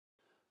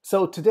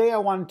So today I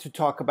wanted to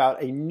talk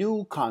about a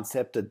new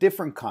concept, a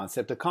different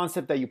concept, a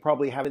concept that you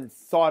probably haven't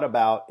thought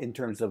about in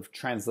terms of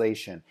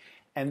translation.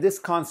 And this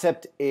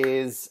concept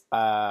is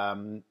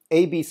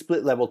A/B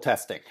split level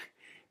testing.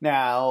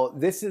 Now,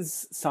 this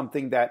is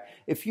something that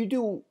if you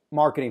do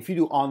marketing, if you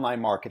do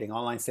online marketing,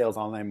 online sales,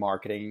 online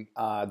marketing,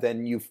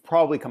 then you've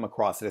probably come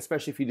across it,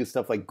 especially if you do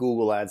stuff like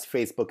Google ads,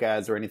 Facebook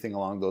ads, or anything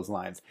along those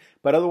lines.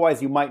 But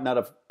otherwise, you might not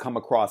have come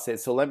across it.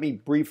 So let me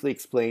briefly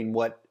explain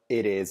what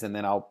it is, and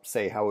then I'll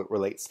say how it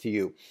relates to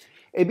you.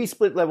 A/B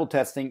split level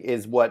testing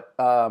is what,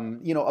 a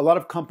lot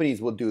of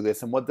companies will do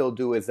this. And what they'll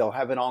do is they'll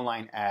have an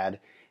online ad.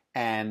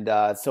 And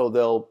so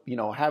they'll,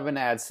 have an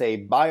ad say,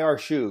 buy our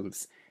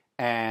shoes.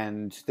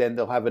 And then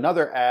they'll have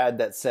another ad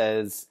that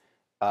says,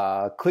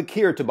 click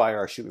here to buy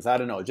our shoes. I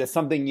don't know, just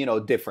something,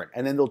 different.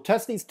 And then they'll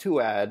test these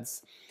two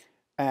ads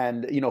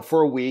and,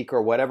 for a week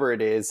or whatever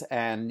it is.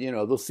 And,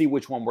 they'll see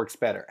which one works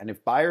better. And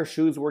if buy our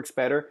shoes works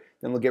better,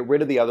 then they'll get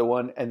rid of the other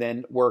one and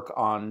then work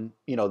on,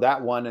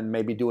 that one and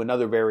maybe do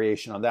another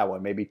variation on that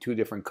one, maybe two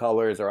different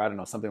colors or I don't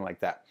know, something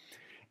like that.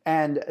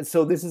 And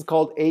so this is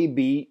called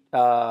A/B,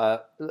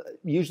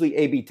 usually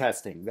A/B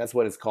testing. That's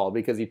what it's called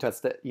because you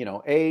test it,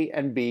 A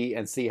and B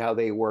and see how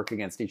they work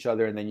against each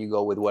other, and then you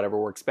go with whatever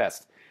works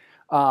best.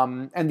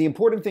 And the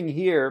important thing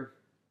here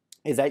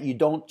is that you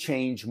don't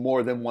change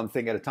more than one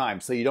thing at a time.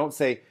 So you don't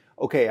say,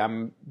 okay,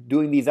 I'm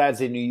doing these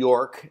ads in New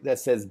York that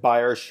says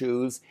buy our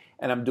shoes,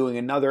 and I'm doing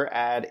another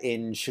ad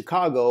in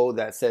Chicago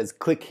that says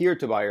click here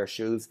to buy our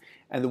shoes,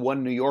 and the one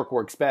in New York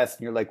works best.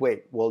 And you're like,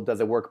 wait, well, does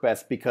it work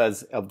best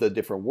because of the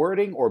different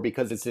wording or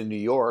because it's in New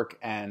York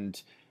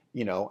and,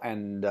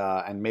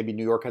 and maybe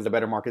New York has a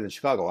better market than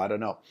Chicago? I don't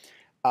know.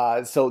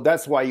 So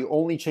that's why you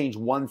only change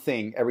one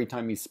thing every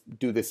time you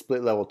do this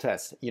split level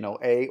test,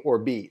 A or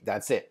B,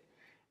 that's it.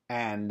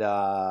 And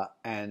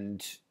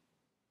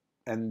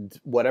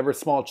whatever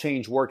small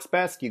change works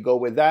best, you go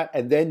with that,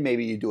 and then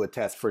maybe you do a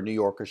test for New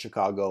York or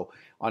Chicago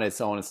on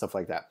its own and stuff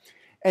like that.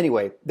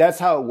 Anyway, that's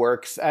how it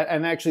works.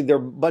 And actually, there are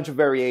a bunch of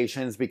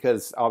variations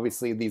because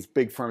obviously these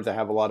big firms that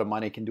have a lot of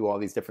money can do all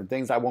these different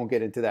things. I won't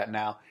get into that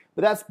now,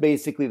 but that's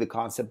basically the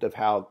concept of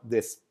how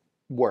this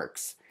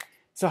works.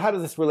 So how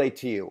does this relate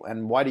to you,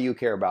 and why do you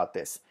care about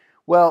this?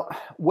 Well,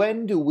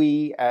 when do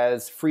we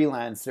as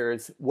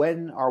freelancers,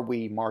 when are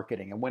we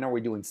marketing and when are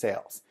we doing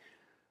sales?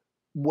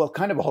 Well,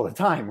 kind of all the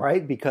time,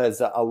 right?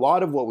 Because a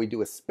lot of what we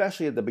do,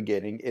 especially at the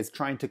beginning, is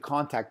trying to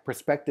contact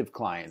prospective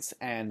clients.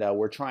 And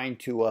we're trying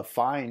to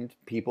find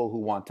people who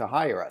want to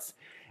hire us.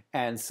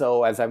 And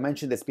so, as I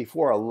mentioned this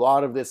before, a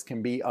lot of this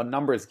can be a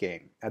numbers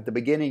game. At the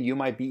beginning, you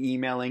might be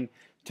emailing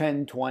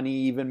 10, 20,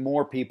 even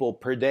more people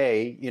per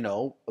day,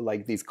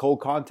 like these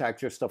cold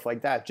contacts or stuff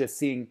like that, just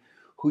seeing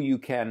who you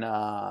can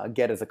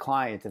get as a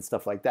client and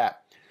stuff like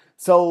that.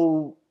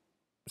 So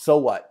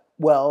what?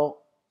 Well,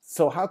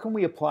 so how can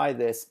we apply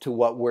this to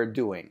what we're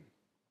doing?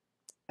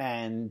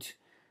 And,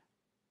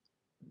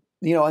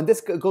 and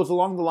this goes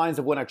along the lines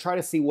of when I try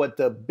to see what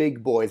the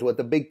big boys, what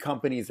the big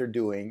companies are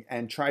doing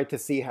and try to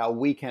see how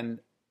we can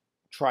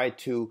try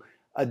to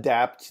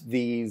adapt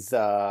these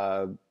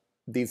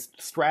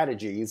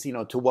strategies,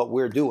 to what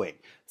we're doing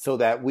so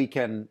that we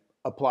can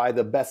apply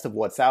the best of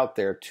what's out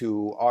there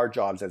to our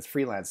jobs as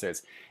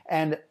freelancers.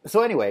 And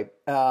so anyway,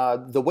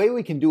 the way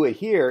we can do it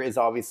here is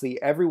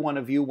obviously every one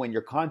of you, when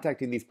you're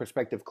contacting these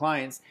prospective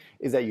clients,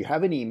 is that you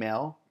have an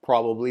email,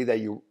 probably that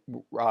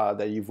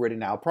you've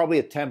written out, probably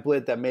a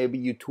template that maybe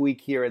you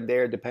tweak here and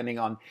there, depending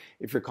on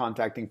if you're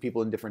contacting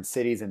people in different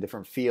cities and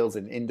different fields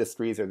and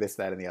industries or this,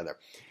 that, and the other.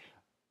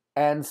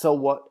 And so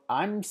what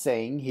I'm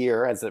saying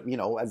here,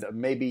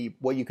 maybe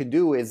what you can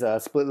do is a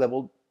split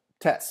level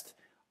test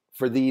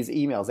for these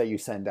emails that you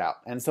send out.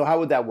 And so how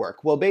would that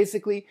work? Well,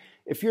 basically,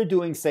 if you're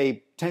doing,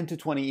 say, 10 to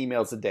 20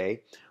 emails a day,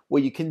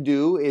 what you can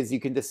do is you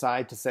can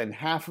decide to send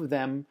half of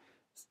them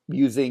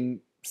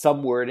using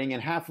some wording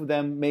and half of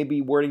them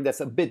maybe wording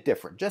that's a bit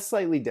different, just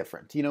slightly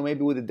different,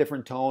 maybe with a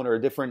different tone or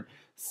a different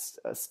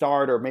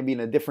start or maybe in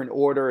a different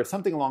order or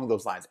something along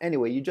those lines.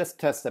 Anyway, you just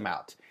test them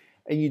out.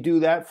 And you do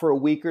that for a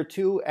week or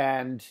two,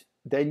 and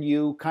then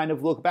you kind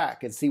of look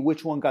back and see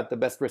which one got the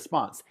best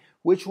response,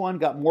 which one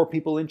got more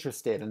people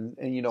interested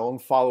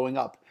and following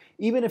up.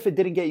 Even if it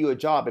didn't get you a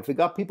job, if it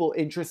got people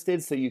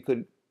interested so you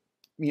could,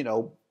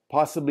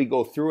 possibly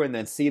go through and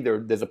then see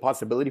there's a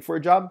possibility for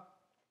a job,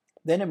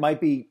 then it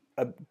might be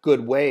a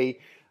good way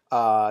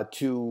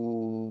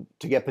to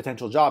get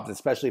potential jobs,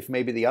 especially if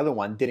maybe the other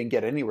one didn't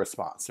get any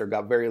response or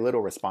got very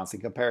little response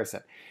in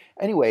comparison.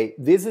 Anyway,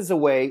 this is a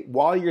way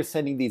while you're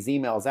sending these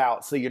emails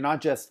out, so you're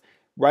not just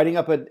writing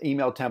up an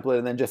email template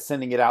and then just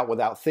sending it out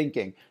without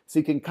thinking. So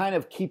you can kind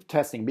of keep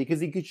testing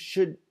because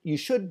you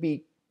should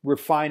be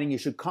refining, you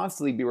should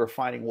constantly be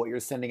refining what you're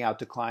sending out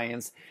to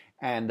clients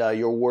and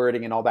your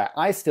wording and all that.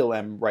 I still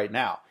am right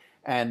now.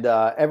 And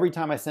every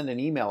time I send an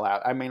email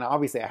out, I mean,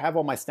 obviously I have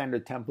all my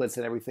standard templates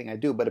and everything I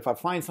do, but if I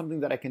find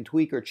something that I can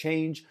tweak or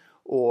change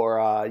or,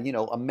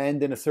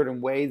 amend in a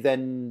certain way,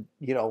 then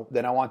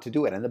I want to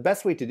do it. And the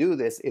best way to do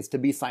this is to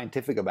be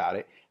scientific about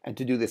it and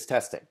to do this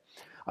testing.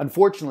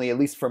 Unfortunately, at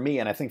least for me,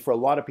 and I think for a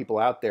lot of people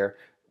out there,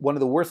 one of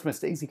the worst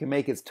mistakes you can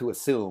make is to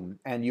assume.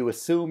 And you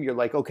assume, you're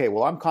like, okay,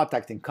 well, I'm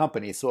contacting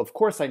companies, so of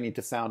course I need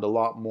to sound a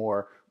lot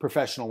more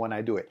professional when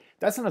I do it.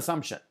 That's an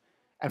assumption.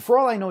 And for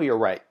all I know, you're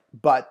right,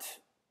 but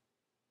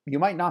you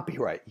might not be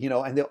right,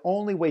 and the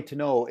only way to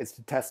know is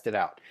to test it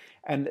out.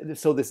 And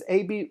so this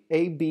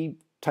A/B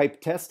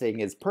type testing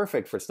is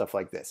perfect for stuff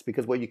like this,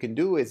 because what you can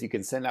do is you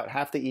can send out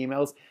half the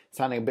emails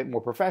sounding a bit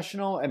more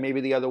professional and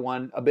maybe the other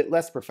one a bit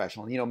less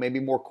professional, maybe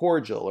more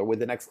cordial or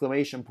with an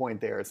exclamation point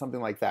there or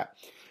something like that.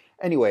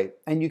 Anyway,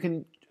 and you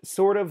can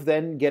sort of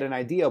then get an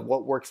idea of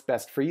what works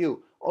best for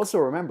you. Also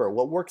remember,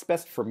 what works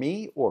best for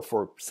me or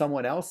for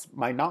someone else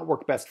might not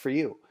work best for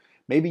you.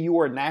 Maybe you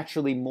are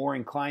naturally more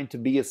inclined to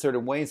be a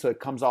certain way, so it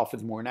comes off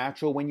as more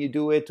natural when you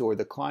do it, or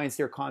the clients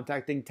you're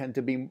contacting tend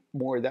to be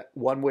more that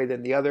one way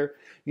than the other.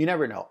 You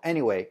never know.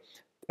 Anyway,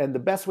 and the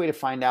best way to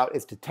find out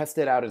is to test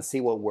it out and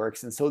see what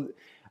works. And so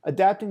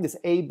adapting this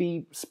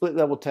A/B split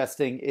level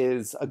testing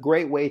is a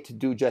great way to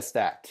do just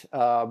that,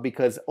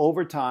 because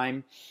over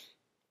time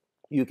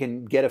you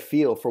can get a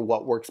feel for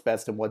what works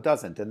best and what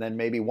doesn't. And then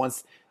maybe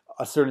once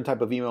a certain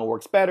type of email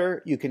works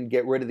better, you can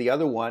get rid of the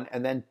other one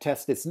and then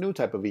test this new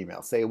type of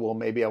email. Say, well,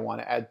 maybe I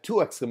want to add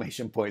 2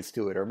 exclamation points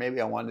to it, or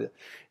maybe I want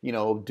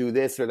to, do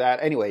this or that.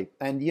 Anyway,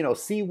 and,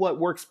 see what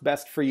works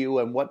best for you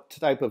and what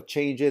type of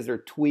changes or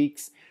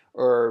tweaks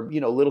or,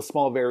 little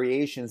small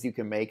variations you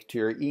can make to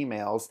your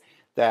emails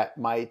that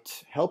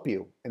might help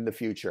you in the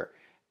future.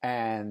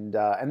 And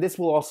this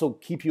will also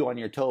keep you on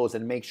your toes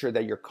and make sure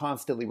that you're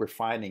constantly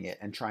refining it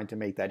and trying to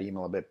make that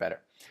email a bit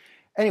better.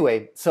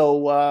 Anyway,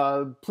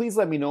 so please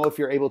let me know if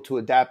you're able to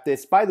adapt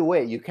this. By the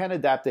way, you can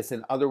adapt this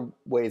in other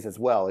ways as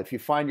well. If you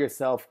find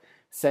yourself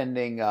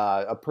sending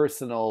a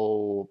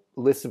personal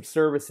list of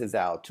services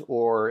out,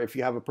 or if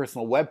you have a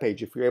personal web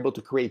page, if you're able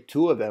to create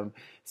 2 of them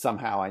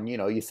somehow, and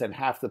you send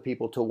half the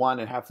people to one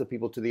and half the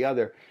people to the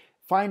other,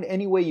 find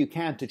any way you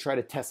can to try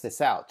to test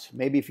this out.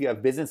 Maybe if you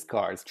have business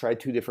cards, try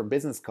 2 different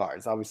business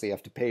cards. Obviously, you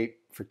have to pay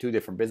for 2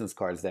 different business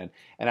cards then.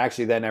 And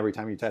actually, then every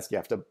time you test, you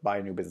have to buy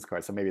a new business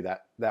card. So maybe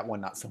that one,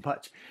 not so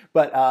much.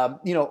 But,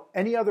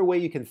 any other way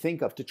you can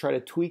think of to try to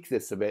tweak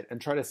this a bit and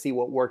try to see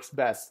what works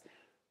best,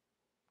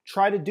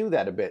 try to do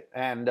that a bit.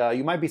 And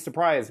you might be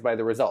surprised by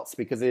the results,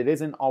 because it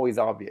isn't always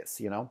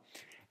obvious,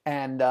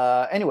 And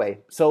anyway,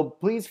 so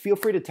please feel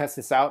free to test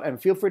this out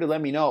and feel free to let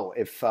me know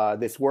if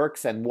this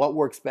works and what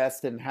works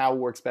best and how it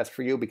works best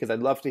for you, because I'd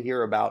love to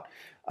hear about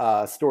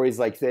stories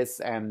like this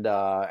and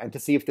to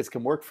see if this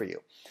can work for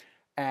you.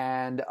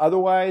 And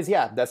otherwise,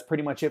 yeah, that's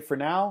pretty much it for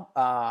now.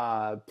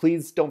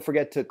 Please don't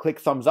forget to click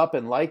thumbs up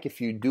and like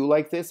if you do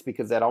like this,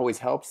 because that always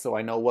helps so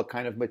I know what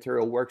kind of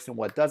material works and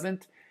what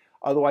doesn't.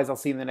 Otherwise, I'll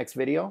see you in the next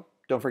video.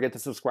 Don't forget to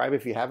subscribe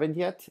if you haven't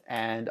yet,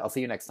 and I'll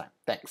see you next time.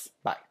 Thanks.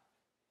 Bye.